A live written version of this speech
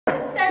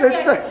Let's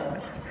start.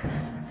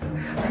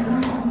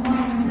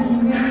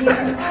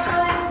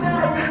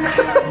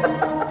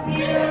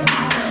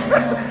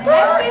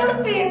 I feel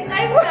fit.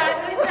 I'm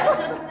done with that.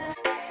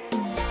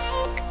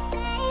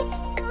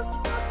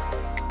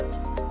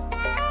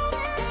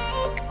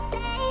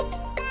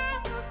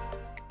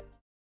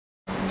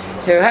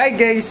 So hi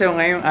guys! So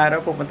ngayong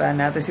araw pupuntahan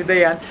natin si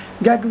Dianne.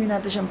 Gagawin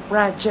natin siyang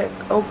project.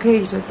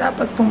 Okay, so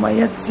dapat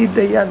pumayat si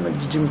Dianne.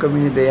 Mag-gym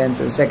kami ni Dianne.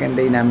 So second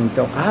day namin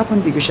to.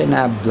 Kahapon di ko siya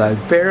na-vlog.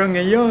 Pero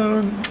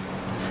ngayon,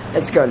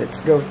 let's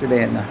go to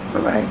Dianne na.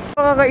 Bye-bye.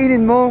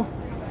 Makakainin mo?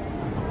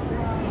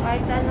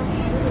 Kahit ano.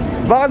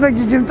 Bakit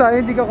mag-gym tayo?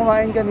 Hindi ka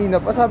kumain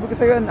kanina pa. Sabi ko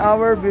sa'yo an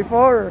hour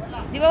before.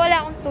 Di ba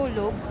wala akong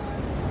tulog?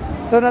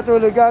 So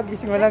natulog ka?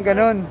 Gising mo lang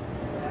ganun?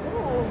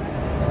 Oo.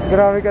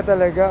 Grabe ka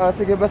talaga. O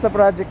sige, basta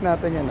project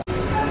natin yan.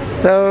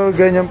 So,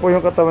 ganyan po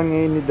yung katawan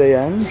ngayon ni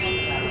Dianne.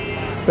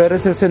 Pero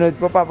susunod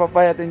po,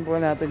 papapayatin po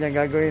natin yan.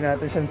 Gagawin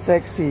natin siyang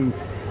sexy.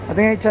 At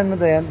nga i-chan mo,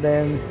 Dianne.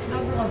 Then,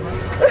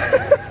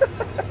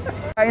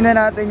 kain na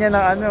natin yan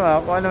ng ano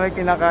kung ano may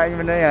kinakain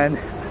mo na yan.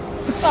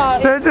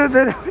 So,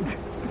 susunod.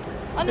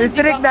 Ano,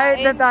 strict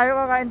diet na tayo,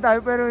 kakain tayo.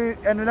 Pero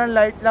ano lang,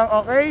 light lang,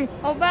 okay?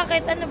 O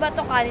bakit? Ano ba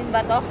to? Kanin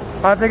ba to?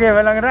 O sige,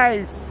 walang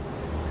rice.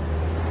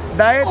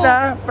 Diet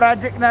ha,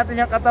 project natin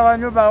yung katawan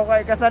mo bago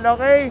ka ikasal,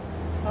 okay?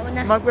 Oo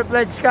na.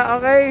 Magpe-pledge ka,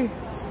 okay?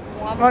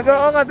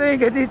 Mag-oo ka, tuwing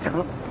ka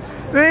dito.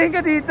 Tuwing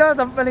ka dito,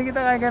 sampaling kita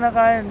kain ka na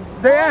kain.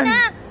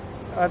 Dianne!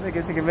 Oo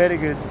na! Sige,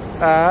 very good.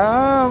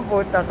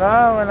 Puta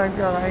ka, walang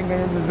kakain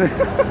ganyan.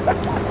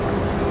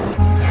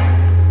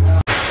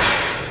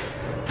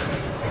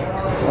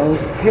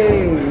 Okay.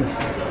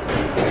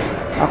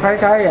 Okay,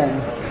 kayan.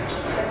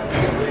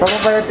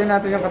 Papapayatin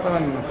natin yung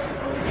katawan mo.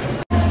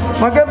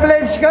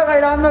 Mag-pledge ka,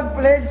 kailangan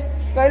mag-pledge.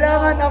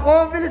 Kailangan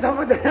ako, bilisan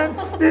mo Dianne.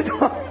 Dito.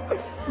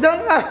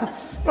 Diyan ka.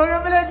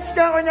 Mag-pledge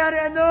ka, kunyari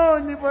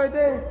ano, hindi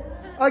pwede.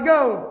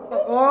 Go.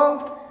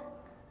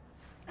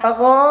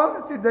 Ako,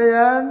 si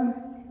Dianne.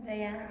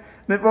 Dianne.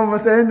 May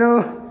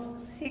pamaseno.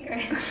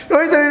 Secret.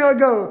 Okay, sabi mo,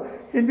 go.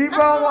 Hindi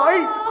pa ako, ay,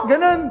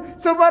 ganun.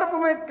 So, para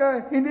pumayat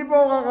ka, hindi pa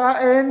ako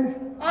kakain.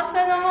 Asa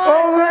naman?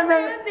 Oo nga,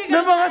 Hindi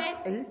ka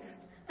kain.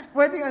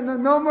 Pwedeng ano,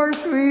 no more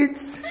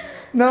sweets.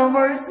 No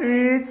more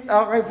sweets.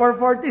 Okay, for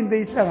 14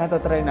 days lang.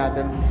 Try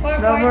natin.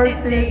 No more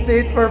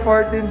sweets for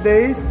 14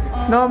 days.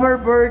 No more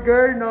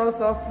burger. No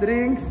soft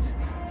drinks.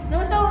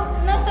 No soft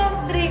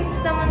drinks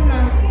naman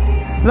na.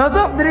 No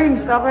soft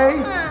drinks,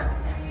 okay?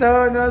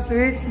 So, no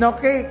sweets, no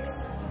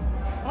cakes.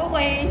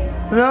 Okay.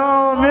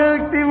 No,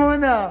 milk tea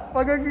muna.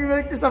 Pag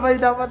mag-milk tea, sabay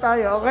dapat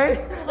tayo,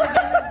 okay?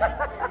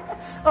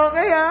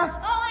 Okay ha?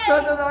 Okay. So,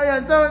 totoo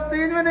yan. So,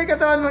 tingin mo na yung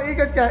katawan mo.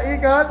 Ikot ka.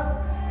 Ikot.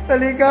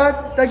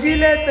 Talikot.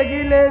 Tagilid.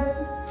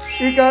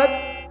 Ikot.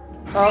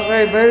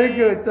 Okay, very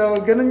good. So,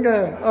 ganun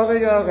ka.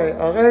 Okay.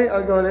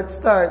 I'll go. Let's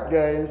start,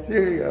 guys.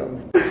 Here you go.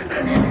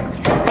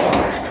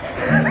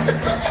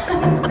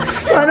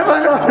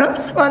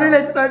 Paano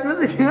let's start mo?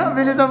 Sige nga,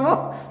 bilisan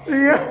mo.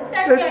 Sige nga.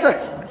 Let's start.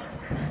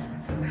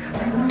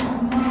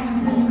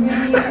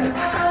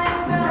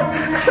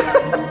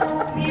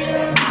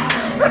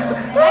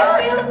 I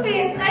feel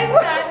fit. I'm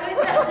done with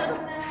that.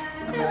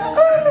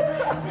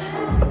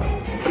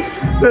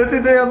 So,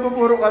 si Dianne po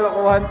puro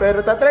kalokohan,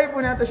 pero tatry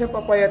po natin siyang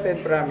papayatin,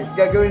 promise.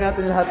 Gagawin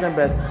natin lahat ng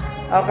best.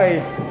 Okay.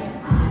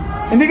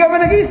 Hindi ka ba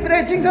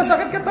nag-i-stretching sa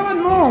sakit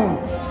katawan mo?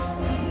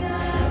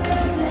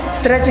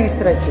 Stretching.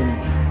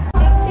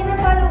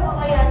 Pinapalo ka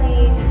kaya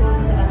ni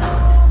Nicole sa anak?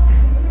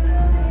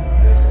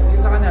 Hindi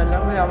sa kanya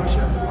lang, maya mo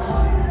siya.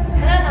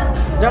 Wala lang.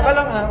 Diyan ka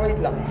lang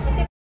wait lang.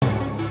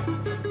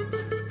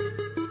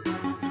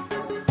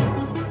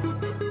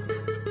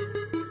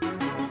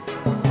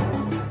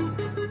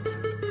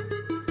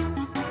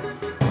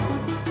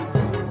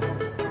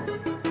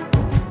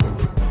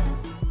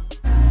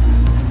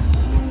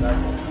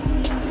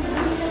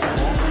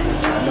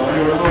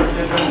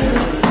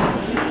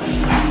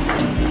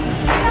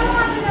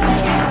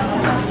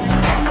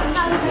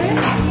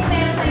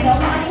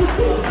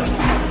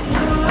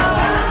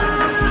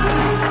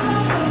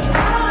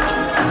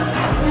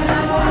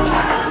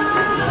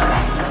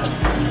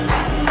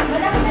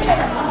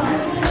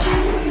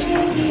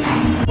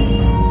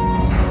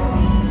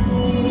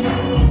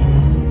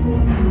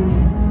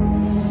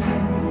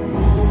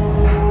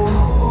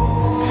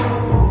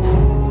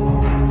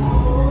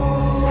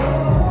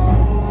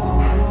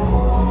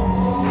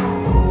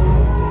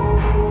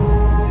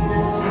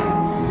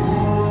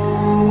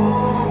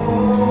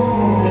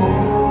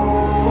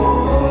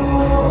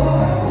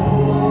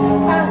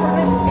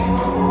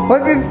 Hoy,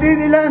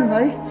 15 ilan?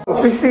 Ay,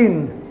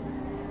 15.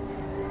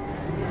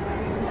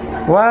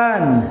 1,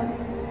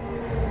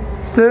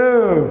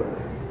 2,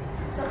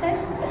 Sakit?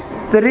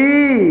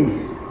 3,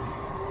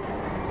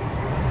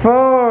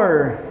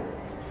 4,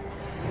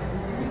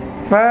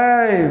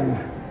 5,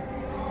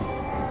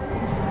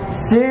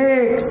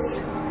 6,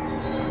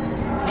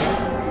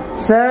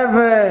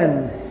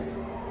 7,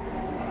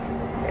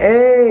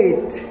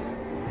 8,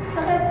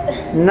 Sakit.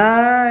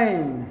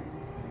 9,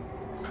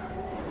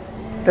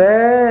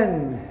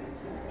 10,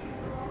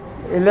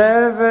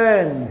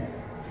 11,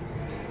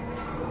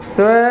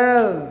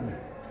 12,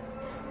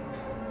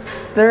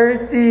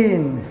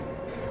 13,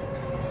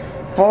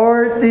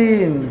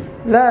 14,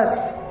 last,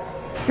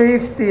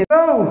 15.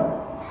 Go!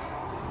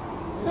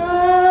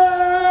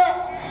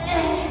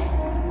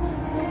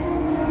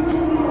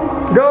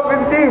 Go,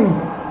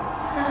 15.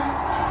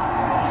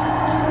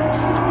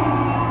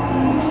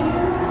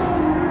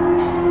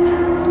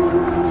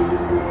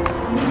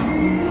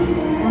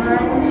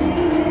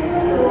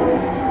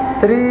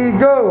 Three,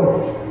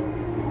 go!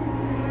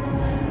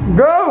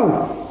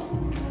 Go!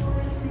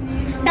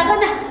 Saka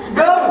na!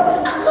 Go!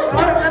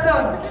 Harap na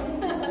doon!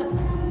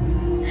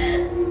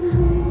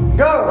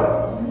 Go!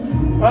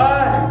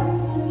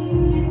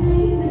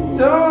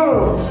 1,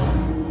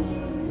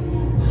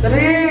 2,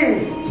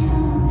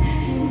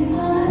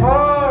 3,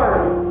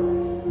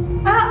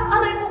 4,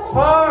 Aray ko!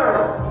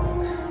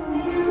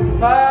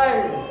 4,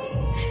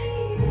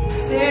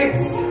 5,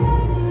 6,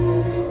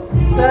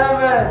 7,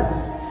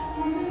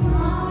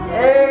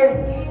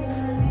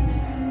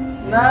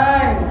 8,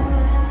 9,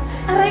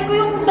 Aray ko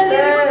yung daliri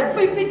ko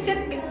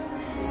nagpipichat ka.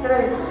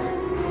 straight,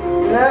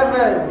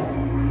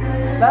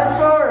 11, last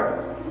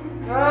 4,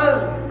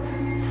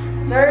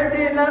 12,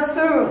 13, last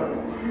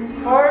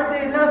 2,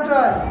 14, last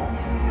 1,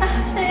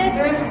 Shit!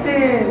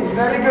 15,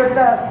 very good,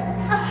 last.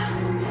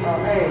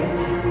 Okay.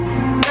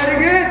 Very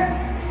good!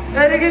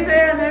 Very good,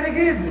 Dianne, very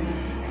good!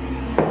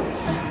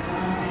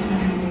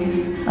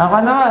 Ako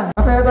naman,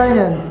 masaya tayo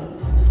yan.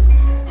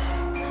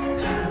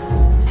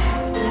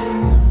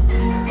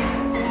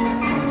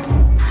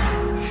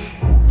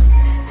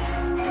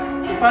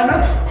 Paano?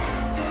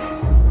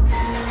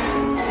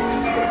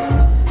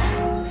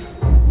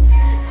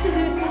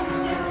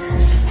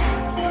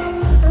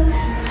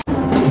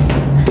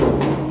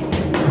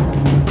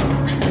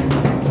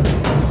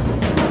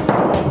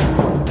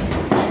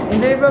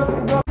 Hindi ba?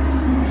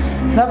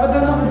 Dapat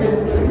doon ako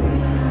dito.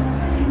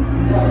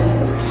 Sorry.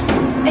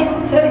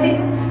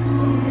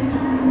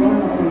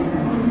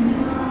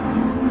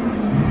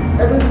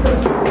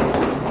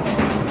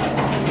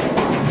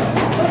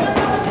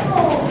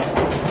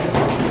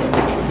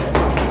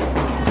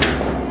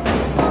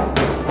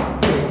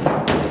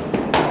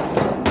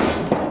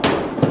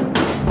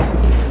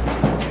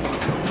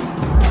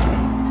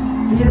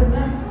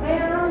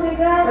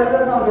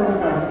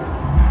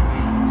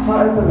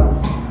 Ito lang.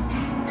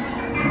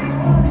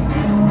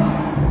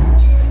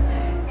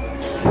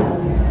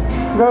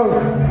 Go!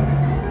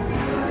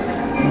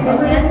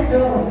 Kasi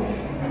go!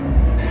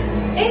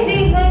 Hindi.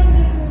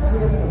 Kasi.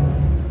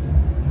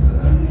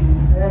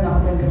 Ayan,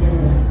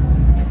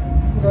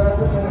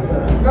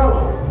 nakapagpapagpapag. Go!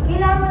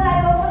 Kailangan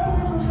malayo ako kasi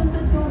nasusunod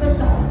yung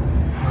ganito ko.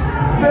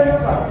 Malayo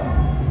pa.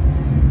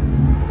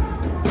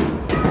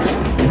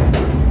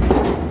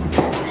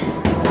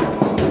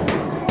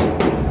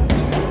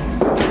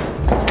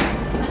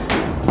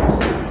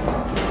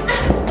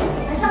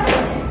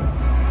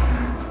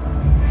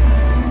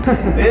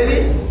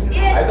 Really?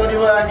 Yes. I thought you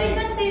were. But they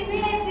can save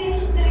me. I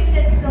finished 3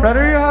 sets. So.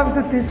 Brother, you have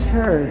to teach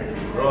her.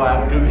 Bro,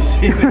 I'm too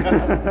busy.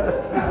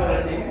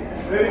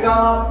 Maybe come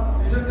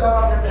up. You should come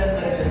after 10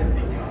 minutes.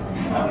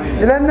 I'm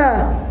really. Ilan na?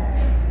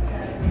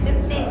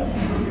 15.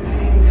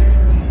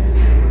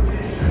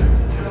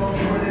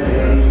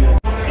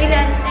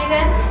 Ilan?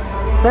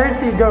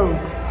 30, go!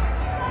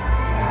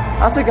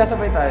 Sige,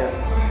 sabay tayo.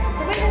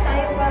 Sabay na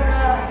tayo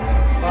para...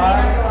 1,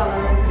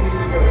 2,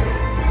 3, go!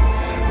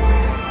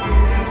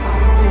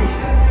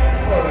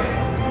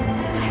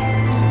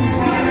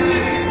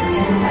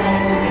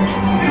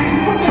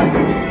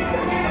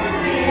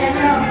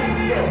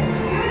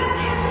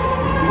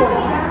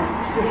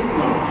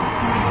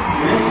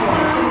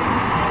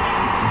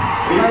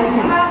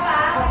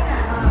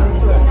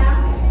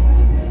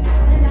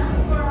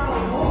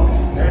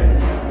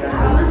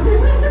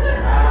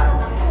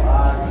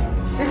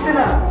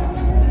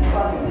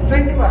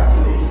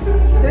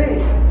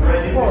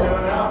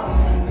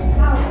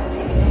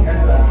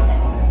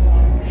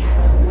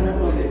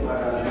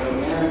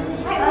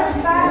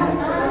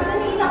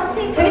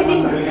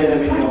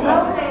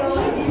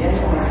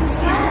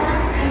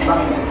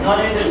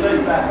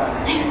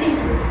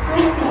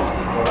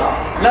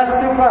 Last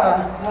 2 pa.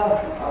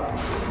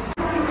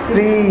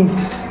 3,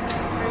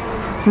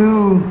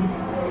 2,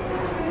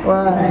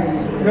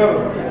 1, go.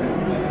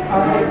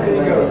 After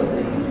 3, go.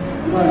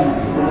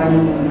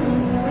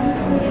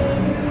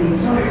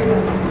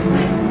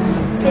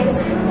 6,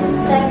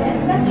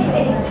 7,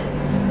 8,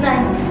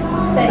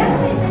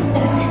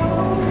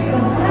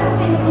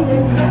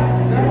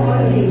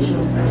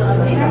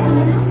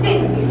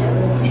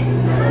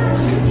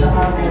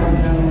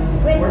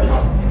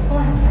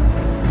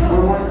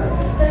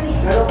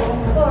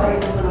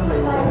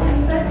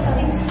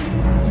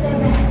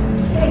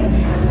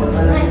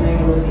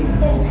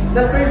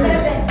 That's 20.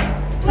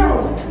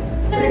 2,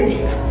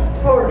 3,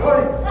 4,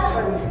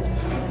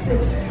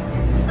 6,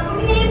 Ang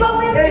iniiba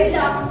mo yung Eight,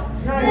 bilang.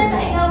 nine.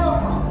 Tinatainga mo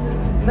ko.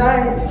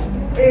 9,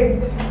 8,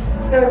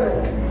 7,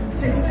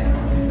 6,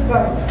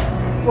 5,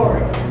 4,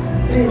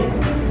 3,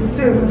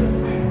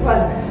 2,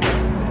 1.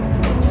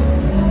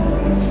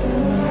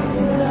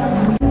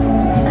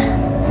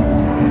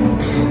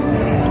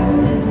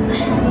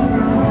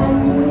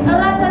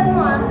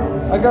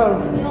 Go.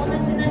 Yung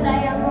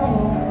nagdadaya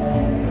mo.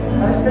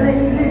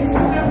 Straight, please.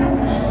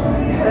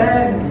 10, 9,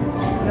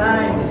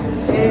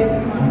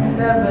 8,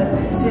 7,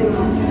 6,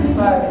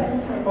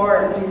 5,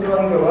 4, 3, 2,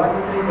 1, go. 1,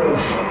 2, 3, go.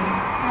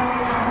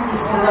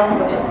 Isa lang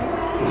ba ito?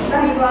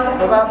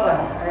 Baba pa.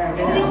 Ayan,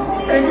 ganyan.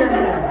 Straight yan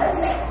nila.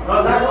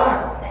 No, that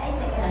one.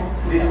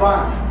 This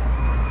one.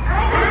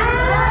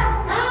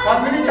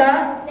 1 minute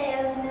ha?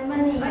 Ito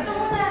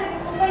muna.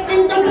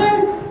 Ang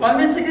tagal. 1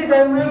 minute, sige.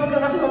 Kaya mo yun. Huwag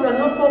ka kasi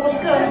focus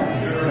ka.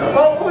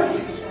 Focus.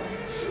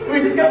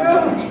 Wisit ka,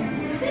 go.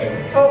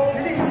 Oh,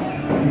 bilis.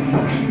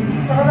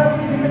 Sa kalaro,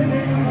 hindi kasi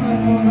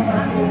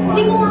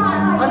Hindi ko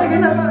makakaya. sige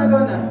na, go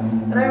na.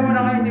 Try mo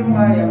na kayo, hindi mo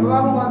kaya. Baba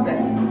mo konti.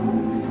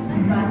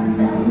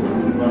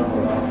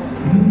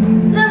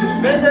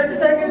 Best 30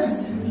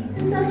 seconds.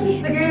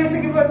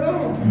 Sige ba,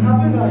 go.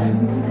 Happy ka.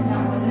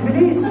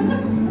 Bilis. 20.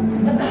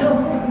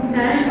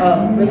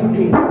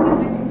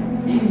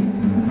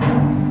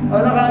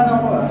 Nakaano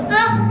ko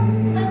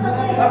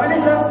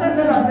Bilis, last 10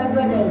 na lang, 10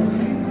 seconds.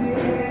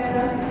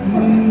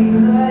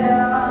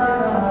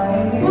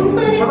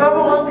 Baba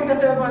mo konti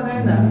kasi paano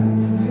yun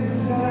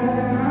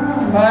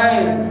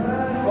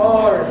 5,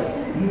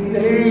 4,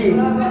 3,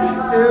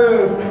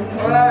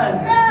 2,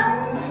 1.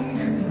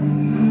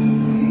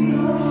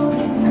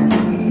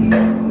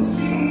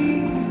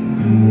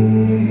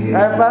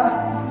 Kaya ba?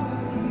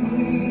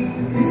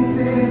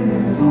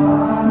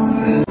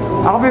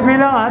 Ako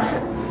bibilang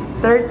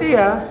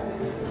 30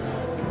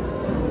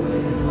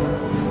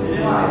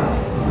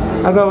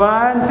 Aga,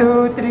 1,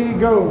 2, 3,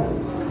 go.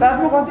 Taas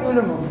mo konti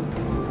ulo mo.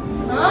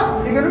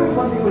 Tignan mo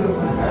konti ulo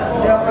mo.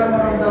 Hindi ako kayo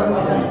maramdaman mo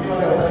dyan.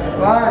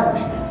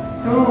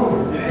 1,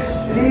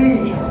 2,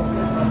 3,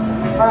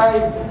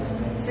 5,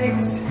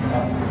 6,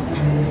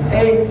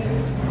 8,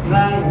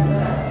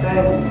 9,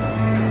 10,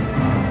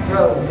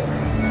 12,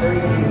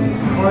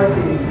 13, 14,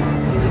 15,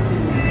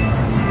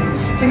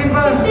 16. Sige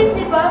pa. 15,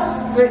 di ba?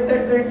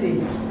 30.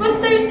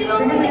 130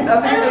 lang. Sige,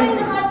 taas mo. Ano yung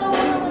nakatawa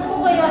naman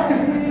ko kaya?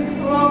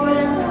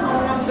 Wala na ako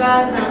ng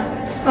gana.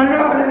 Ano na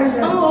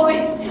yan? Ang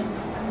okay.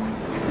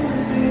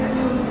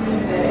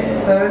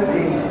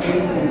 17,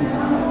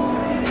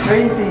 18,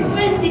 20.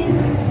 20.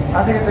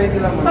 Sige, 20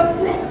 lang mo. Pag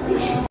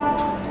 20.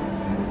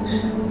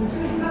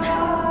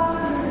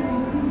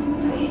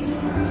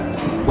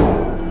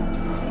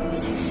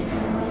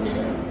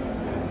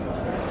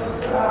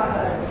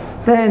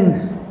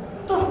 Ten.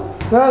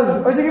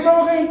 12. O sige pa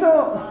mo kayo ito.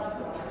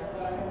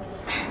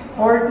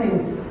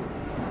 14.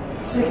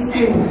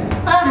 16.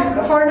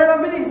 4 na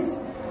lang, bilis.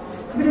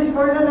 Bilis,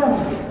 4 na lang.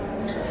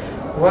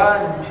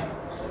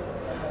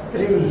 1,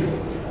 3,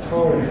 4,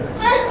 5.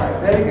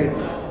 Very good.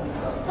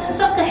 Ang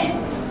sakit.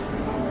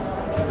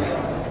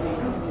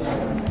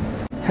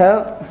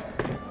 Help.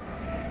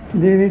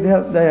 Do you need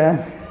help,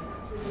 Dianne?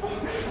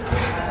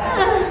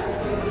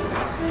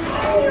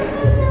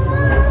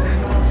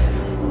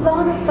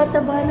 Baka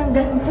nagpataba ng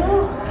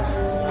ganito.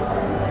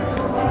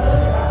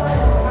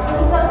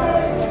 Ang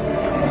sakit.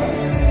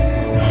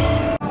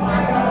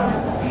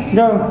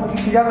 Go.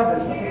 Siga ka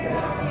doon.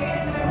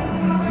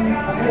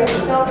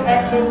 So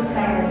getting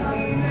tired.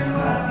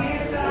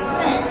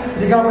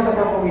 Hindi ka ako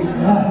nagpapawis.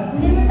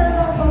 Hindi mo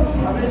talaga ako pawis.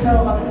 Mabilis na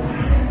ako ka.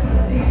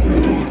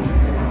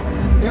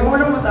 Yung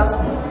ulo mo, taas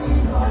mo.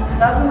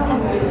 Taas mo na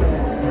kung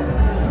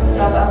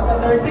tataas ka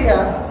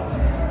 30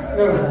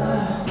 Go.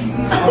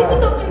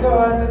 Go,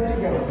 1, 2,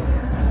 3, go.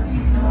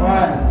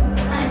 1.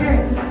 Sige.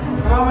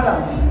 Gawa mo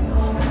lang.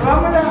 Gawa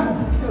mo lang.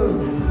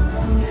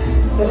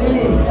 2,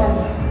 3,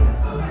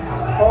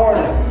 4,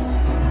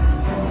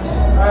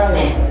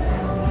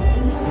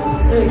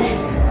 5, 6.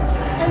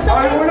 Ang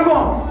Okay, sakit. ulo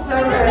mo.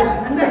 7.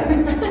 Hindi.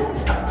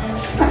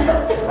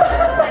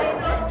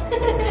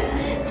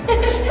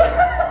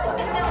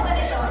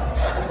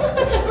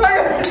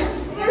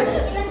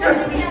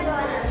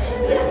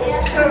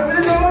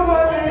 Bilis mo mo.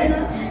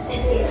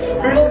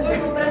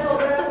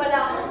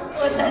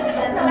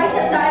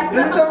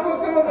 Bilis mo huwag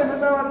ka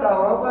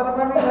magkatawa-tawa para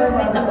paano tayo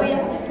maano.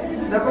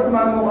 Dapat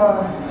maano ka.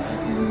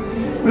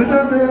 Bilis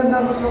mo tayo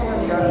dapat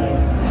makuhan ka.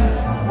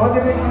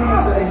 Motivate mo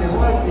yung sarili mo.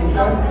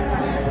 Pinsan.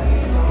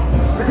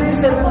 Bilis,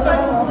 7 pa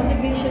mo.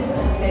 Motivation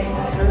kasi.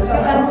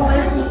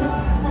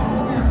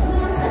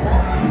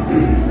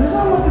 Bilis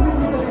mo motivate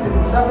yung sarili mo.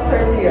 Dapat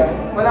 30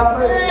 Wala pa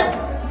yun.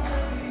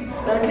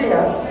 30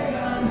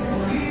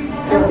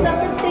 Ang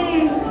sakit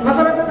eh.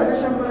 Masarap na talaga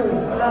siyempre.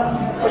 Wala.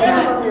 Pag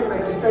masakit,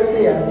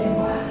 30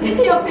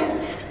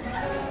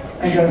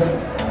 Ay, go.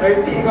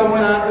 30, ikaw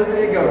muna. 2,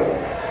 3, go.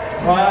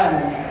 1,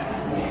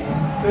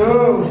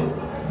 2,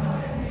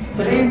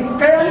 3.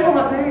 Kaya ano mo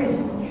kasi?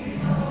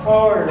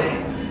 4,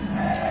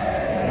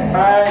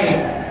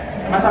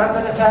 5. Masakit pa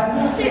sa tiyan?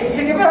 6.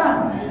 Sige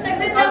ba?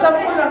 Saglit lang.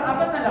 10 lang.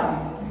 4 na lang.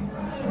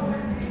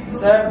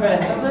 7.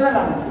 3 na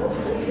lang.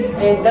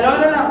 8. 2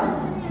 na lang.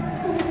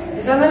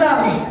 1 na lang.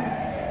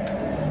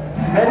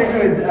 Very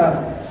good.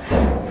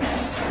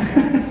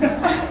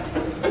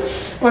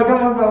 Huwag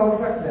kang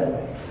magbabagsak dyan.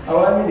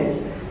 1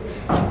 minute.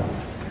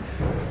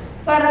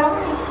 Parang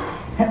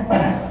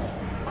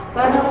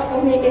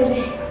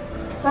umiiri.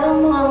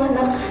 Parang mga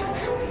anak.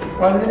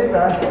 1 minute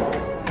ah.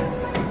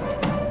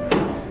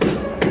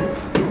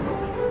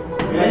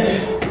 Yes.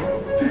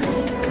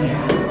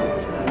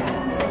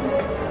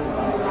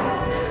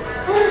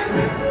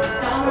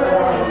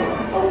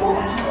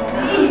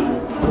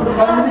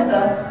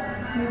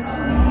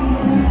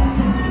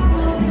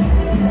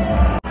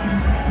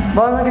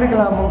 Bawal na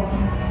ginagalaman mo.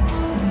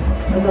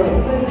 Go.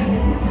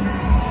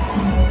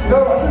 Go,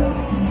 asan?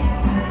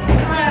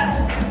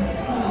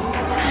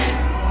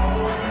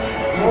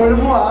 Ulo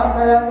mo ah,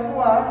 kaya ito mo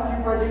ah. Hindi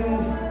pwedeng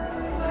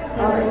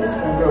nakainis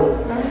mo. Go.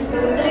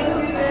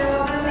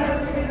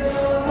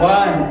 1,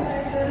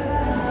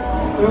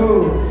 2,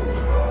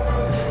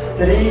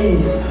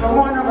 3. Huwag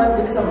mo ka naman,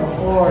 bilisan mo.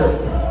 4,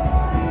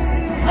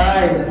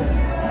 5,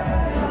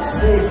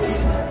 6,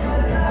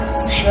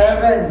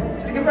 7.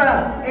 Sige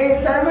pa,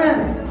 8, time man.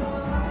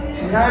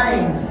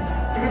 9.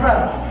 Sige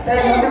pa,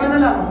 10. Lima na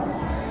lang.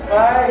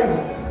 5,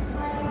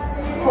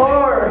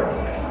 4,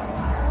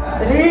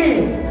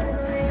 3,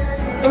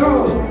 2.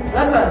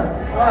 Last one.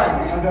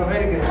 1. Okay,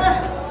 very good.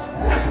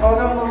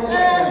 Okay mo mo.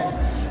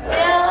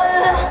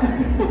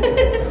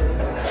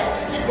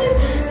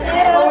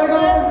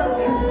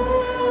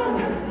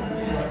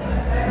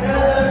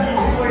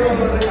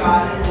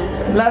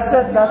 Last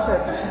set, last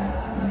set.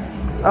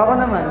 Ako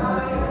naman.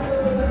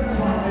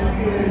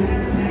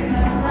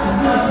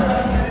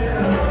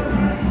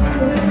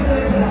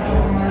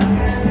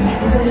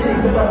 Isa-isa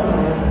ko pa.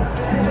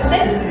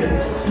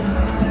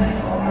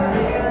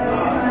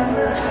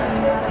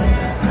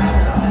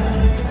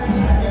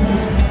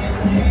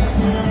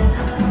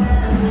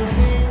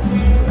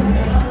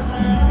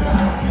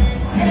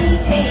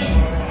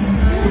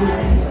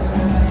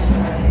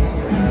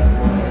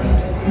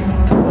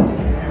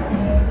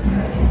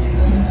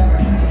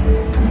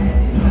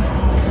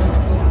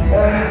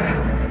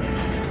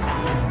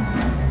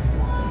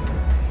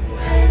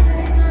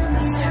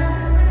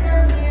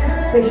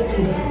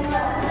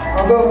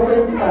 I'll go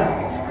 20 pa.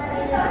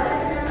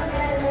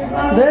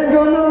 Then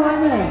go na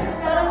naman eh.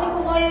 Parang hindi ko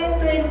kaya yung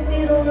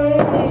 20 roller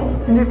eh.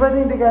 Hindi pwede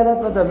hindi karat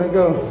madami.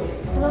 Go.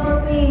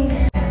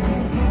 Promise.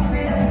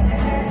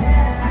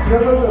 Go,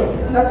 go, go.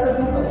 Last set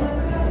na to.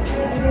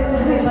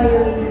 Sige.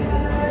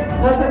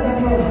 Last set na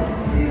to.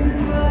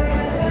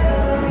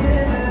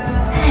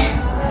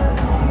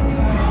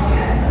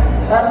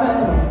 Last na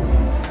to.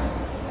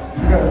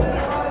 Go.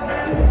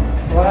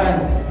 1,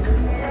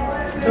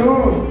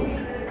 2,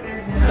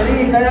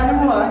 3, kailangan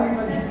mo ah,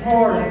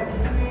 4,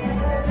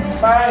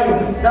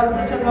 5, dapat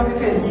sa chat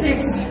mapipin,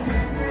 6,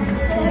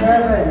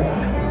 7,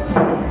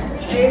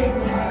 8,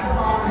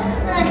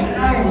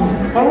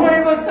 9, huwag mo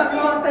ibagsak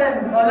mo,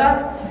 10, o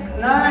last,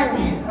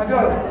 9,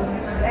 go,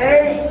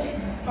 8,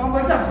 huwag mo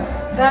ibagsak,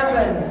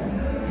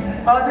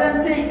 7, o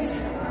then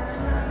 6,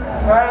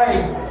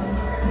 5,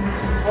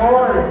 4,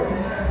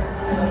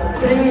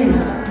 3,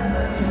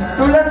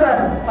 tulasan,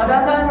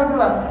 padaan mo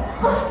ba?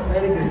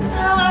 Very good.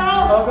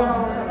 Huwag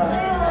mo ibagsak ka.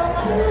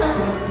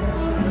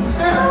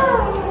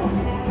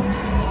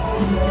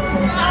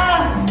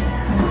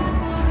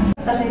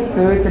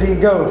 2, 3,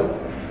 go.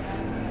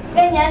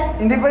 Ganyan?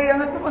 Hindi pa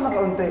iangat mo pa na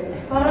kaunti.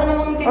 Para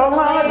namang Oh,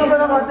 maangat mo pa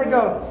na kaunti,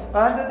 go.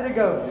 1, 2, 3,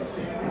 go.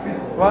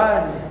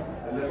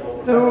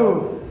 1, 2,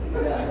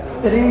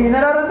 3.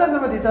 Nararamdaman mo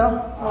ba dito?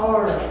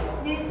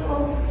 4, dito.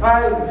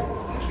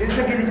 5. Dito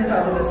sa gilid sa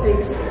atin.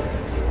 6,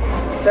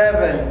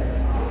 7,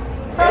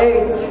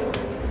 8,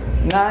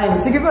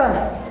 9. Sige pa.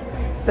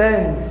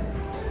 10,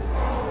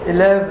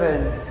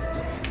 11,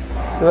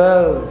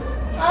 12.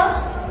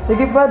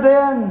 Sige pa,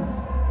 Dianne.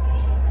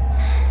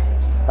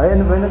 Ay,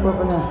 ano ba?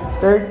 Nagpapa na.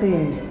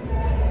 13,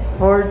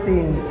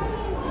 14,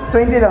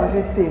 20 lang,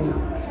 15,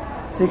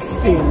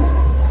 16.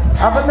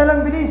 Apat na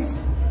lang, bilis.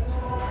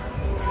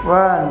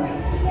 1,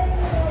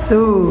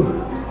 2,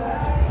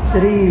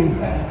 3,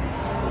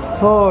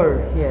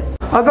 4. Yes.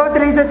 O, go.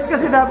 3 sets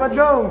kasi dapat.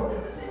 Go.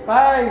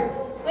 5,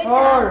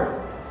 4,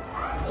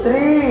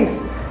 3,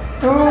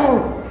 2,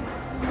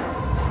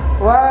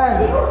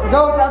 1.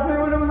 Go. Taas mo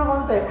yung ulo mo na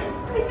konti.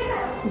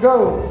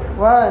 Go.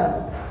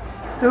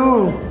 1,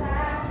 2,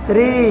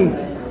 3,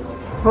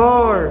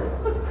 4,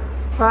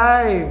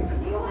 5,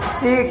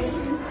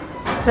 6,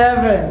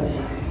 7,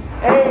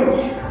 8,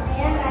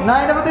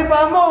 9. Dapat yung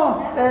paa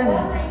mo. 10,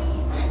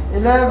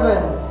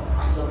 11,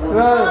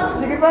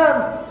 12. Sige pa.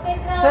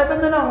 7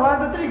 na lang.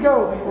 1, 2, 3,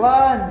 go.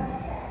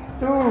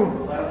 1, 2,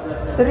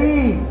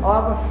 3,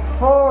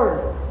 4,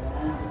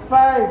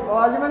 5. O,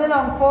 5 na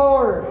lang.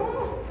 4,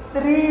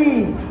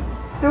 3,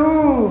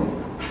 2,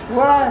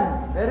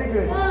 1. Very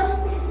good.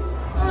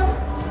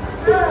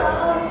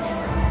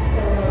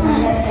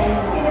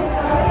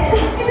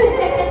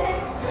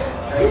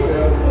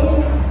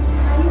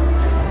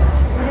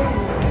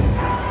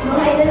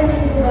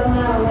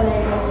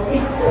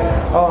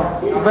 Oh,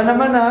 iba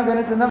naman ha.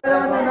 Ganito naman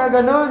naman na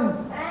ganun.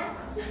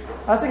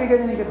 Ah, sige,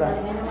 ganyan kita.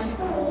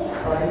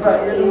 Oh, iba,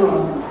 yan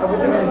mo.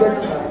 Abutin mo, ganyan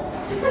siya.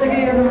 Sige,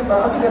 ganun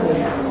pa. Kasi ganun.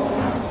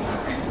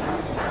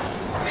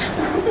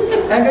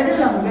 Ganyan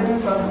lang, ganyan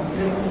pa.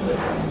 Ganyan sa ito.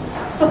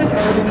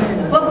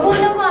 Wag po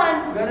naman.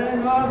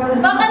 Ganun mo,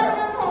 ganun. Baka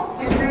naman mo.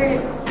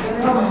 Hindi.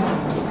 Ganun mo.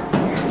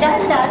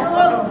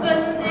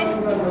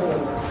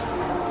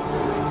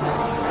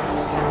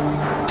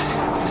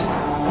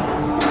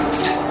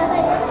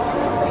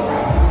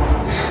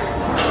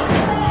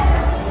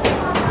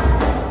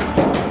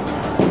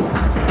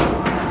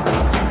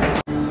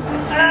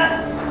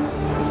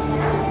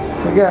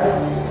 Sige.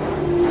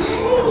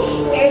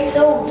 You're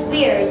so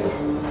weird.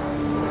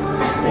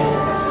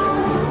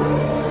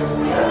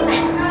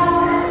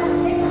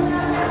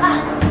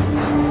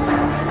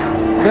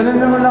 Ganun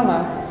naman lang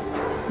ah.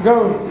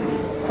 Go.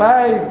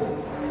 5,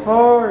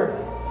 4,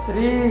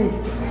 3,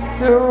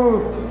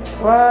 2,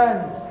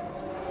 1.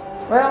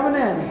 Kaya mo na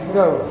yan.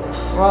 Go.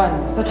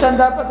 1. Sa tiyan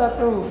dapat ah.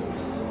 2,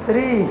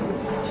 3,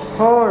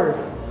 4,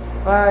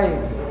 5,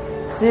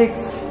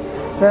 6,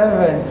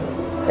 7,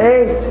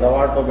 8,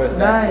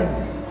 9,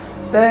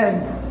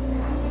 10,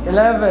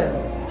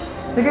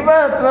 11. Sige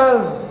pa,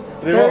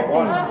 12,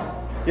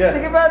 13. Yes.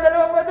 Sige pa,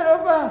 dalawa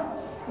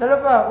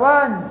pa.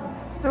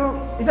 1,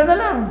 2, isa na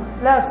lang.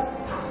 Last.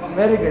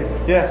 Very good.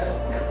 Yes.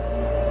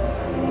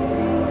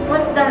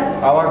 What's that?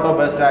 Award for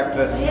best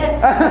actress. Yes.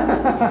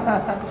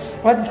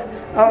 What's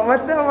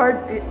the award?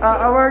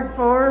 Award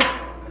for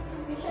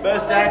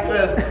Best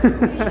actress. You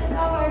should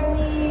award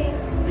me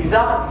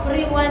Pizza.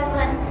 free 1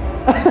 month.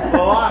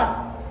 For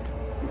what?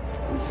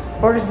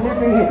 for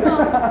sleeping here. No.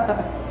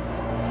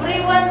 Free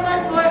 1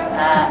 month worth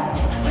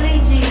free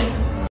gym.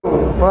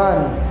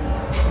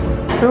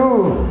 1,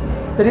 2,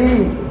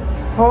 3,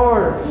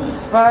 4,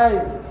 5,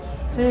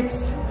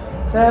 6,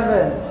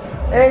 7,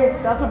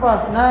 8. Kaso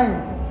pa? 9,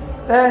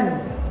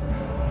 10.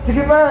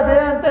 Sige pa,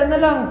 Dianne, 10 na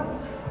lang.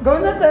 Go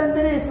na 10,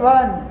 bilis.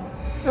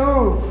 1,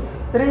 2,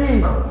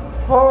 3,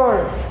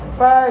 4,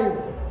 5.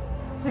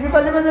 Sige pa,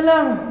 5 na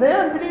lang.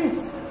 Dianne,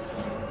 bilis.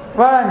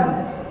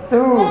 1,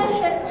 2.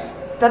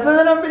 Tatlo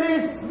na lang,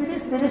 bilis.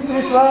 Bilis.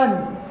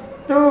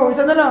 1, 2.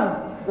 Isa na lang.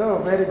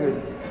 Go, very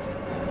good.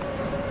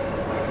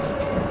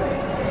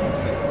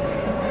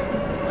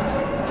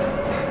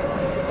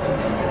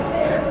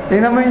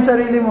 Tingnan mo yung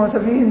sarili mo,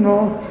 sabihin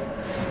mo,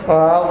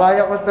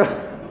 kaya ko to.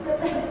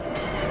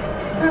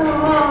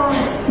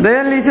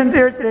 Dianne, listen to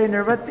your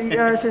trainer. What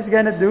she's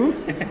gonna do?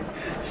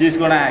 She's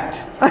gonna act.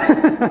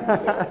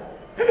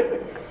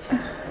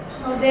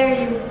 How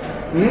dare you?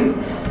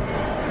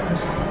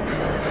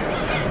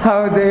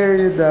 How dare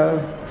you daw?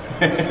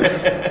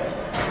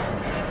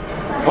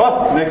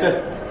 Oh, next set.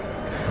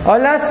 Oh,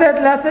 last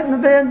set na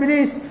Dianne,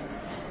 bilis.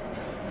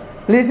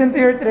 Listen to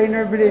your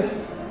trainer,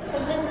 bilis.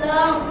 Saglit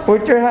lang.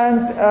 Put your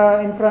hands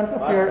in front of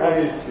your What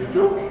eyes. is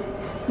YouTube?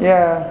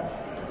 Yeah.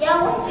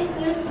 Yeah, watching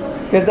YouTube.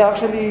 Because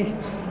actually,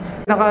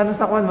 nakaano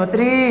sa kwan mo.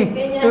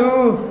 3,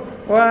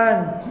 2,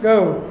 1,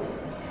 go.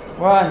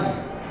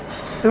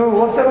 1, 2,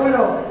 huwag sa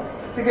ulo.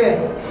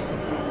 Sige.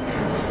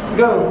 Let's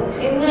go.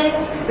 Yun nga.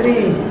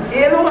 3.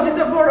 Ano kasi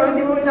ito 4,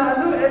 hindi mo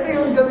inaano. Ito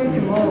yung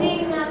gamitin mo.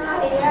 Hindi nga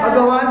kaya.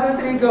 Go, 1,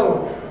 2, 3,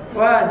 go.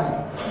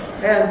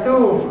 1, and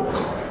 2,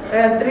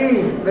 and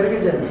 3. Very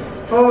good dyan.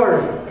 4,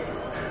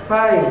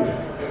 5,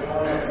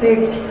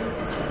 6,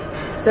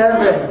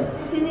 7.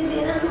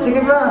 Tinitingnan mo.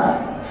 Sige pa.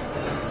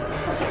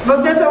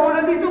 Wag dyan sa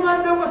ulo dito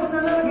nga daw kasi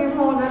nalalagay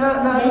mo.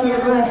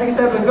 Yan. Sige,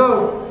 7.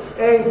 Go.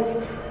 8.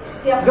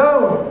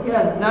 Go.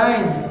 Yan.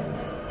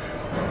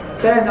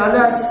 9. 10.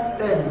 Last.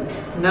 10.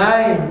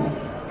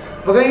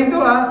 9. Bagayin to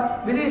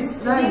ah. Bilis.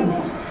 9.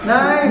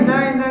 9.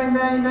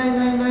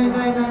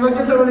 Wag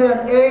dyan sa ulo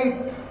yan. 8.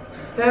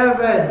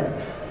 7.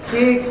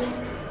 6.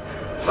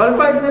 All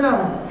 5 na lang.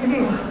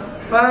 Bilis.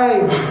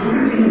 5.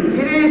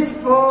 Bilis.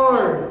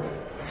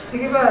 4.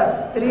 Sige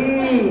ba?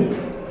 3.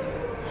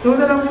 2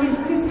 na lang. Bilis.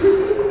 3.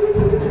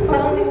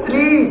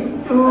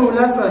 2.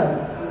 Last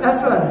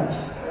one.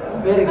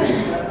 Very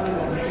good.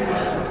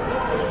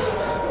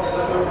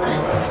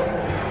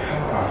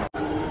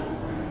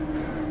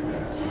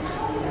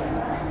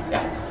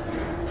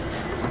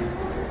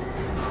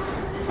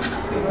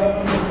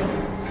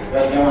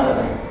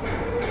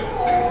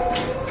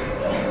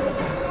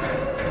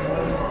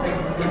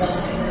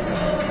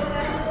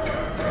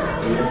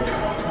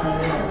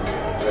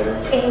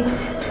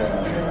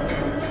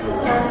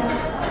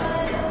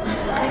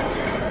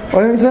 O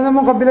yung isa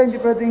naman kabila, hindi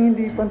pwedeng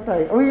hindi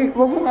pantay. Uy,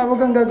 wag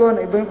kang gagawa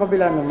na. Iba yung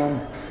kabila naman.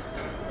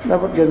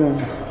 Dapat ganun.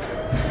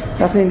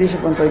 Kasi hindi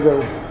siya pantay, go.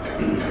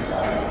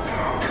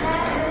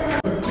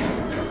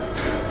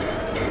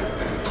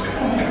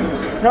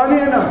 Rami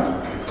na.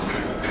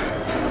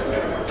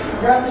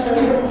 Grabe siya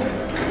rin.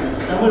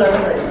 Saan mo lang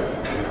rin?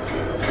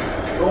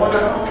 Kung wala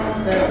akong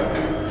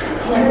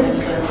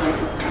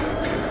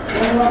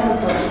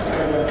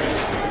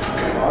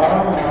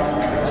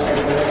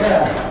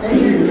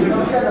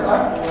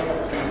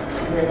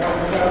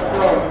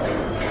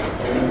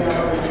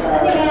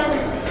Ano yan?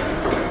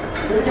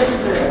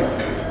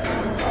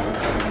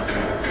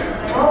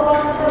 Oh,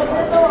 baka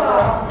ito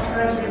ah.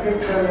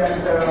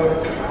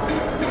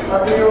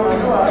 Pati yung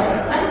ano ah.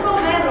 Ano po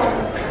meron?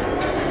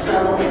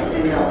 Saan mo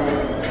namin?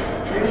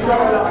 Yung isa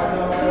ko lang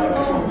ano.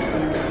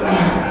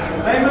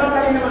 Ay, mga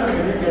kanina naman ang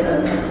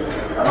binigyan.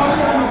 Sama ko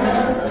lang ang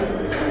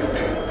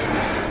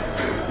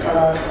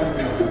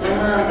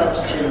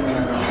Tapos chill mo na.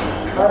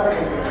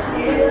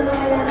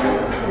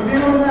 Hindi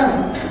mo na.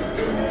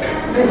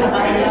 This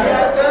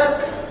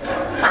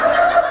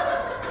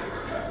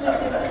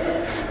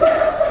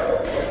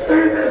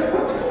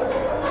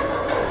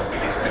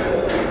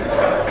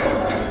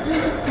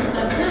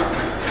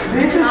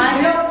is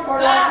Ayaw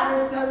for ka!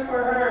 others, not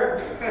for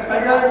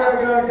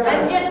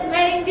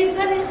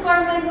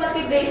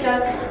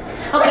Inspiration.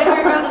 Okay,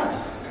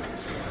 we're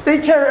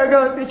Teacher,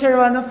 go. Teacher,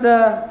 one of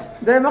the...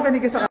 Dahil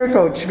makinig ka sa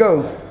coach.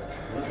 Go.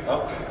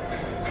 Are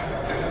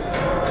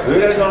you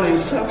guys on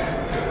Instagram?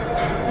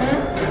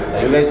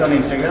 Are you guys on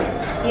Instagram?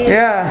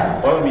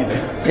 Yeah. Follow me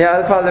there. Yeah,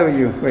 I'll follow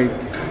you. Wait.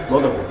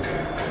 Both of you.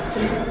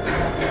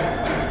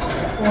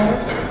 4,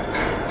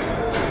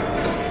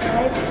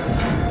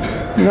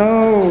 5, No.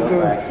 Go Go.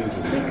 back.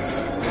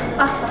 6.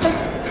 Ah, sakit.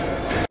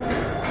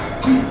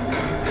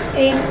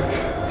 8,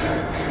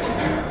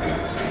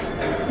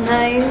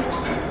 9.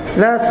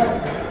 Last.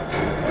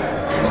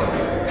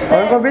 O,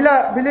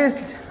 kabila. Bilis.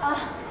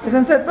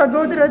 Isang set pa.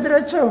 Go,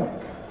 dire-diretso.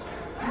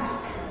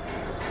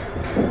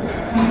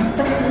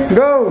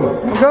 Go.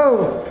 Go.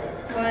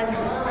 1,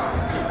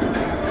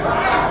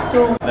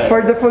 2.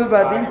 For the full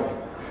body.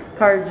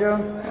 Cardio.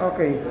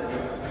 Okay.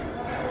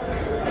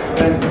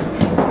 Then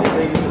you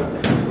take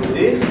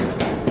this,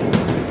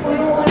 Kung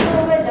yung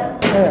ano agad ah.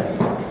 Yeah.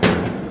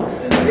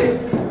 and this.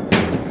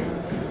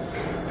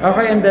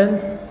 Okay, and then?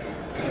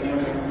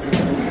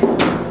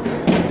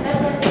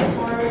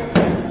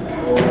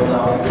 Go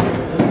down.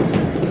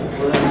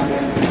 Go down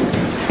again.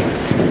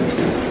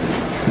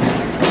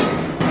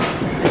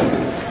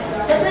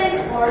 That one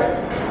is 4.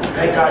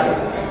 Like cardio.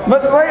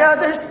 But why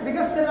others?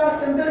 Because the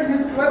last and there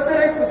is... What's the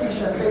right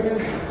position?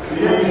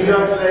 You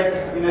have to like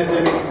in a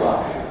semi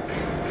squat.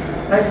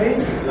 Like this?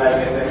 Like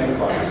a semi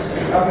squat.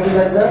 Okay,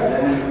 like that?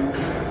 Then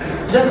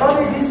Just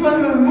only this one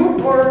will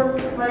move or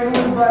my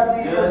whole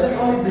body? Or Yes. just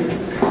only this?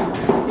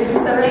 Is this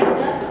the right? Like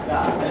that.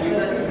 yeah, then you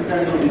can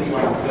do this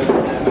one.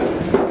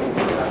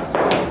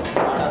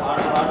 Harder,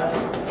 harder.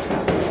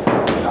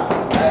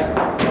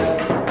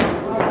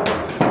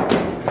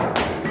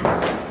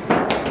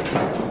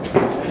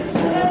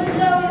 Ganun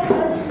daw,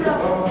 ganun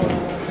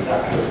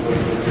daw.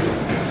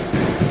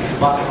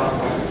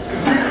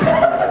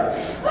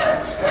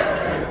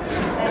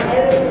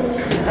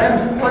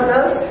 And what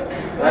else?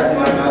 That's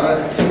my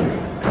arrest.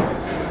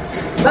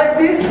 Like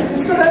this? Is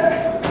this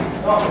correct?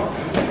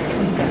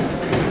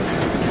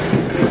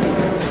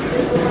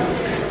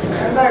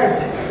 I'm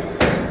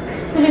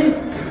tired.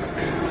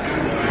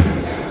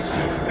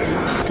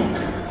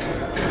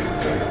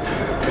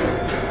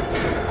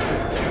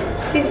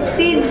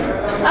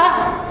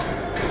 Ah!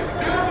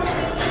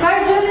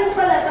 Cardio rin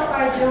pala to,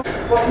 cardio.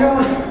 Huwag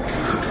yun.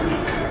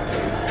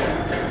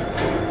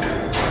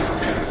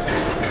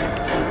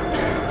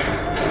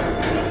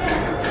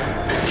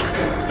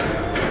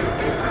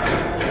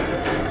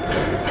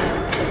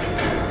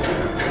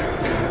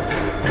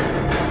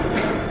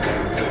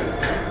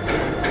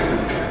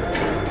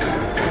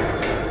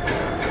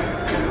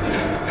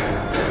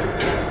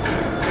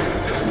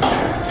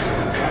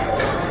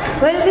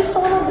 Well, gusto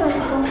ko mag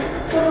ganito.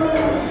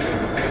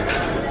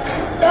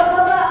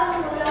 Bababaan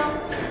mo lang.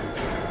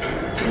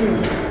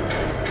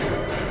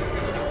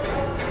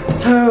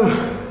 So,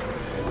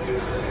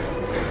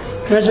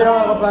 medyo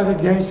nakakapagod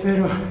guys,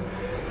 pero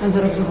ang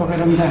sarap sa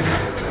pakiramdam.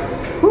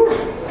 Whew.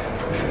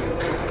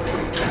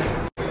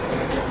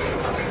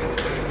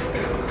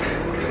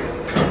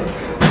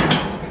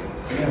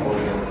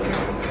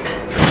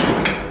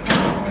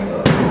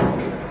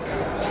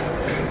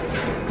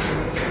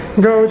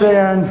 Go,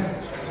 Dianne.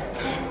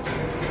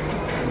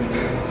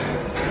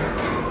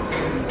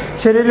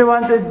 She really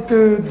wanted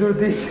to do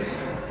this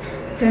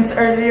since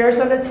earlier,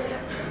 so let's...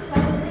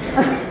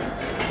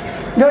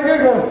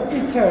 Go.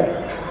 Teach her.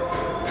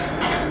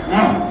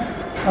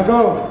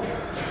 Go.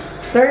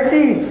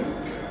 30.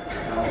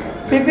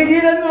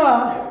 Pipigilan mo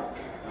ah.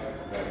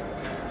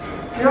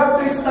 You have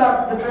to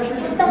stop. The pressure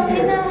should be Tangin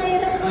here. na,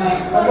 mahirap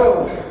na.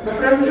 Go. The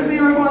pressure should be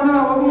here. Wag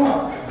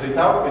mo. Breathe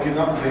out. When you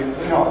come, breathe.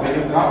 No, when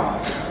you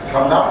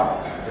come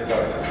down. Breathe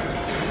out.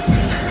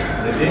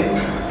 Breathe in.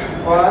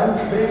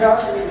 1. Breathe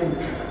out. 1.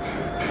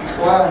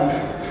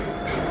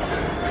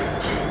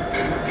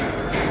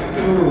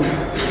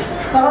 2.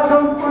 Saka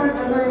don't put it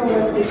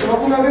yung stick.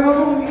 Huwag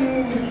mong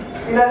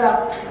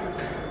ilalak.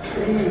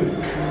 3.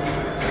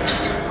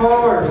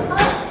 4.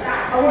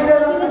 Ako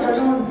ilalak na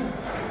ganun.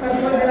 Kasi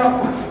pag nilak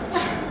mo.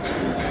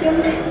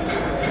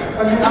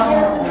 Pag nilak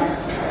mo.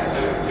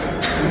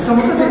 Gusto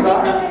mo to, diba?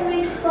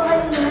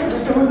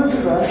 Gusto mo to,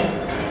 diba?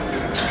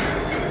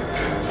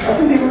 Kasi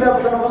hindi mo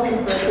dapat ano kasi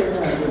yung pressure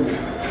natin.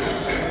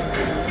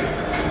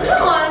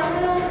 Ano nga?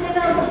 Ano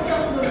kailangan ko sa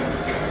kulo?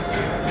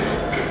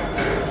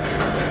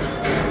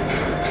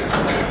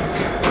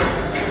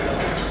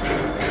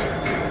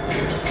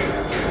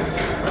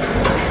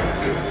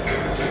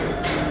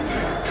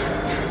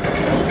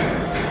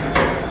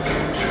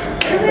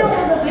 Ano yung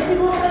kagabi?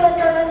 Siguro kaya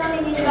talaga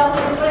nanginginig ako.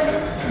 Siyempre,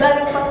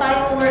 galing pa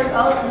tayong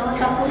workout, no?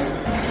 Tapos,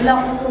 wala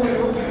akong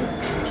tulog.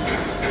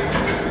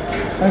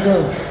 Go.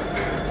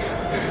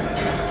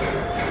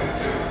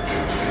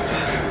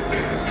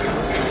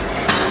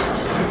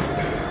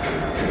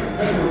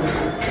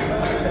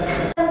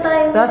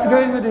 Tapos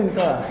gawin mo din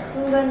to ah.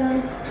 Kung ganun.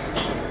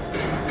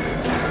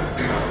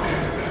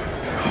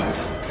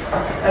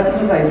 Ito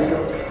sa side ko.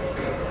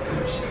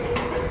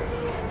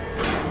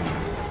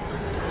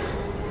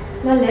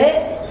 Mali.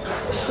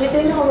 Dito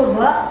yung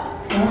nakababa.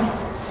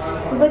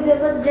 Ba't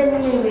dyan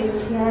na may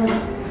weights yan?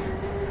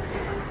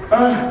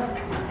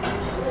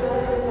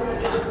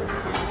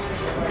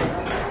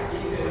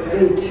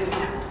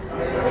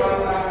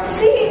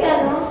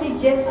 Si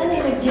Jeff, ano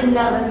yung nag-gym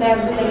lang? Kaya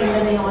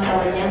pinagin na yung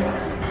katawan niya?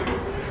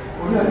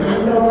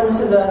 Hindi naman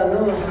sila,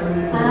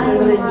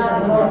 Ay,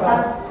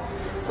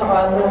 saka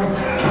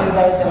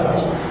nag-diet na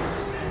siya.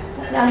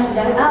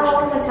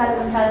 Oo,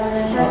 nagsalang-salang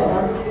na siya.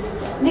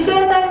 Hindi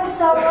kaya tayo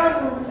magsawa,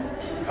 no?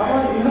 Ako,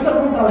 basta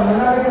kung saan,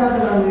 nalagyan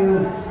natin ano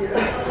yun.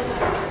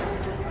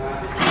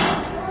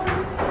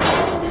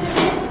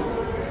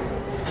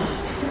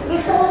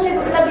 Gusto ko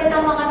siguro lagyan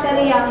ng mga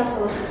teriyaki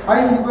sauce.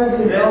 Ay, hindi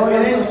pwede.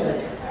 Yes,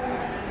 finish.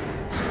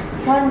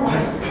 One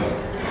more.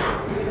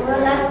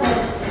 Well, last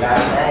time.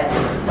 Last time.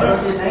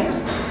 What's his name?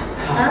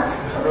 Ha?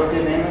 What's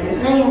his name again?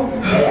 Ngayon.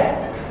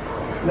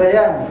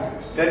 Dayan.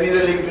 Send me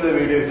the link to the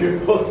video if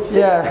you post.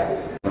 Yeah.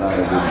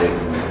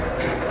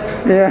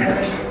 Yeah.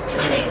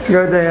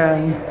 Go,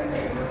 Dianne.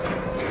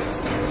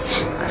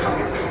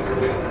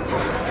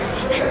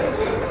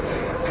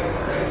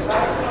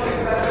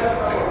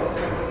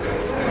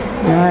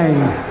 Nine.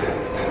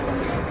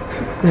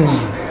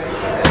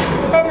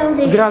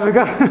 10. Grabe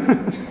ka.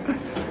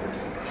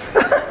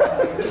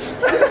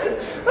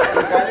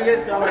 Can you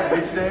guys come at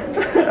this time?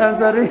 I'm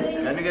sorry.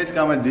 Can you guys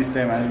come at this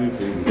time? I'll be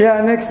free.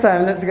 Yeah, next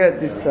time. Let's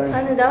get this time.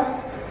 Ano daw?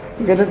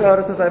 Ganito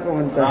oras na tayo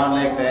pumunta. Around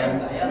like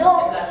 10.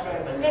 No.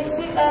 Next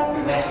week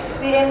I'm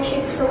PM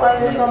shift, so I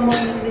will come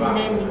home with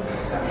Lenny.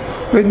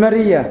 With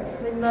Maria.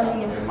 With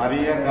Maria.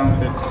 Maria comes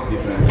at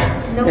different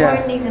time. In the Yeah.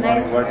 morning,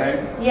 right? What time?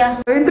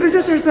 Yeah. So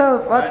introduce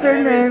yourself. What's your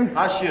name?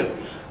 Hashir.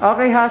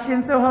 Okay,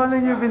 Hashim. So how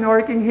long you been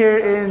working here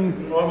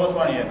in Almost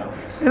 1 year now.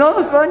 in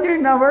almost 1 year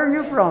now? Where are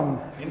you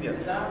from? India.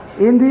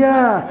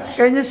 India.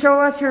 Can you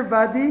show us your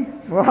body?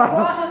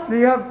 Wow. Do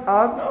you have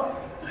abs?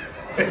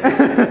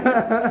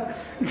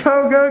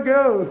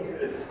 Go.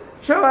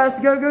 Show us.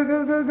 Go.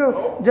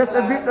 Just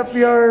a bit of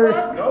your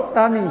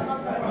tummy.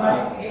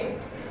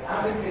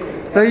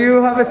 So you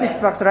have a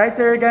 6-pack, right?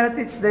 So you're gonna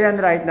teach Dianne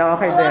right now.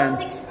 Okay, I want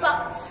Dianne. 6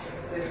 packs.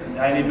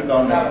 I need to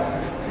count that.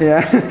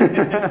 Yeah.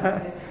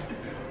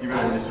 You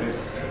will illustrate.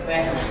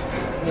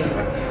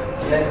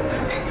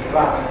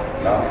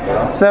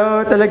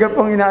 So talaga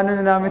pong inaano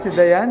na namin si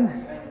Dianne.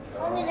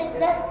 Only like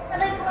that.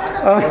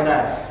 Oh.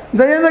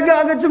 Dianne,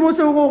 nag-aagad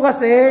sumusuko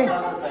kasi.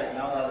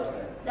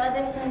 The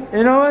other side.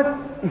 You know what?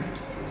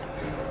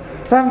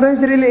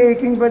 Sometimes really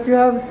aching, but you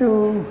have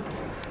to.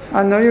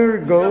 I know your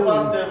goal.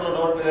 Don't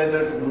let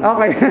her do.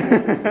 Okay.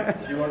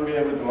 She won't be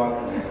able to walk.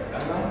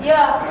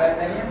 Yeah.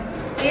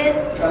 It.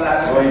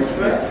 Oh, you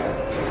swear?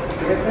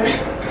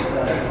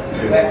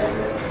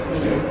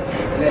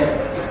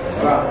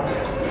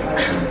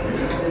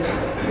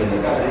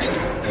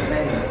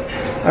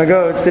 I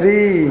go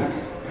 3.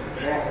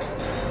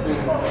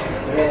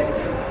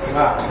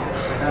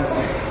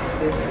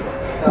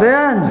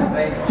 Dianne,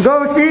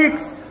 go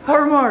 6.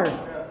 4 more.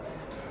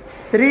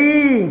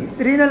 3.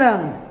 3 na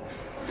lang.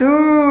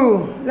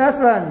 2.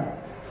 Last one.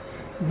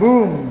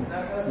 Boom.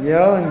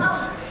 Yun.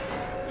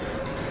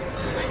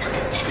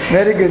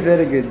 Very good.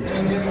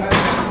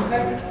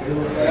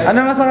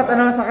 Ano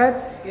masakit?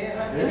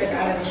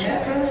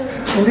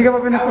 Hindi ka pa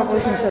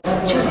pinagpapusin siya.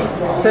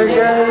 So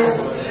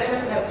guys,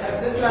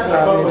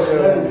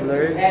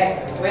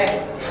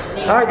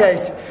 alright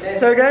guys.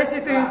 So guys,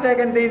 ito yung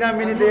second day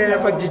namin ni Dianne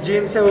na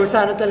pag-gym. So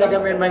sana talaga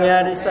may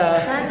mangyari sa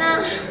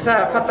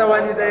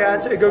katawan ni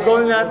Dianne. So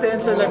i-goal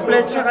natin. So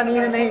nag-pledge siya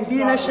kanina na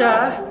hindi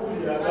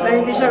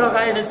siya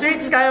kakain ng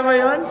sweets. Kaya mo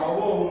yun?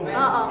 Oo.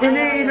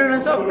 Hindi inom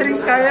ng soft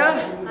drinks. Kaya?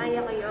 Kaya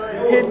ko yun.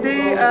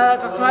 Hindi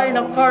kakain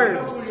ng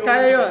carbs.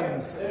 Kaya yun?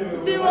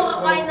 Hindi mo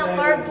kakain ng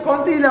carbs.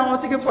 Konti lang. O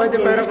sige, pwede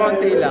pero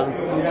konti lang.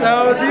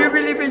 So, do you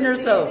believe in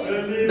yourself?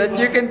 That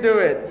you can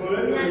do it?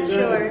 Not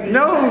sure.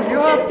 No,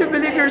 you have to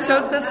believe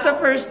yourself. That's the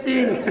first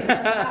thing.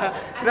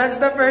 That's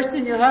the first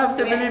thing. You have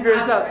to believe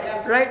yourself.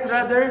 Right,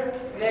 brother?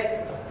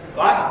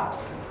 What?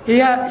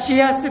 She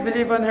has to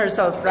believe on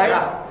herself, right?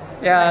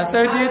 Yeah,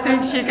 so do you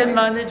think she can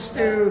manage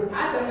to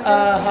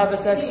have a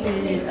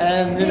sexy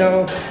and, good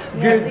I'm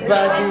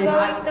body?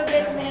 going to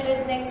get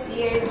married next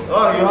year.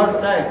 Oh, you have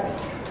time.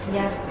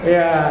 Yeah.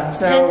 Yeah,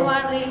 so...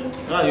 January.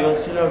 No, you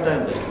still have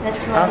time.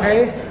 That's why.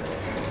 Okay.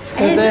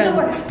 So I then... need to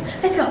work.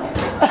 Let's go.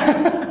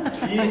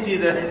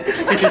 Easy then.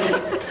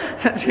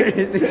 That's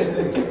crazy.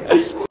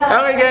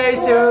 Okay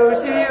guys, so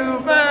see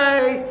you.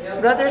 Bye.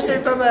 Brother, say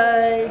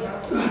bye-bye.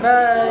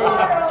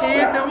 Bye. See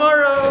you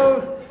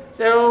tomorrow.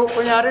 So,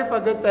 kunyari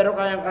pagod pero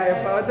kayang-kaya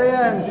pa. O,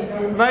 Dianne.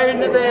 Bye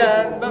na,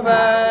 Dianne.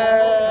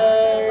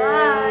 Bye-bye.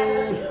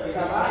 Bye.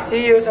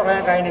 See you. So,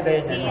 kayang-kaya ni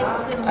Dianne. See you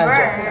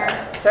Andiyan.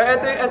 tomorrow. So,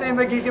 ito yung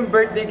magiging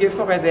birthday gift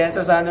ko kay Dianne.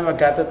 So, sana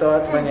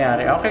magkatotoo at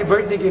mangyari. Okay,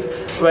 birthday gift.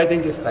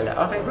 Wedding gift pala.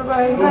 Okay,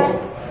 bye-bye. Bye.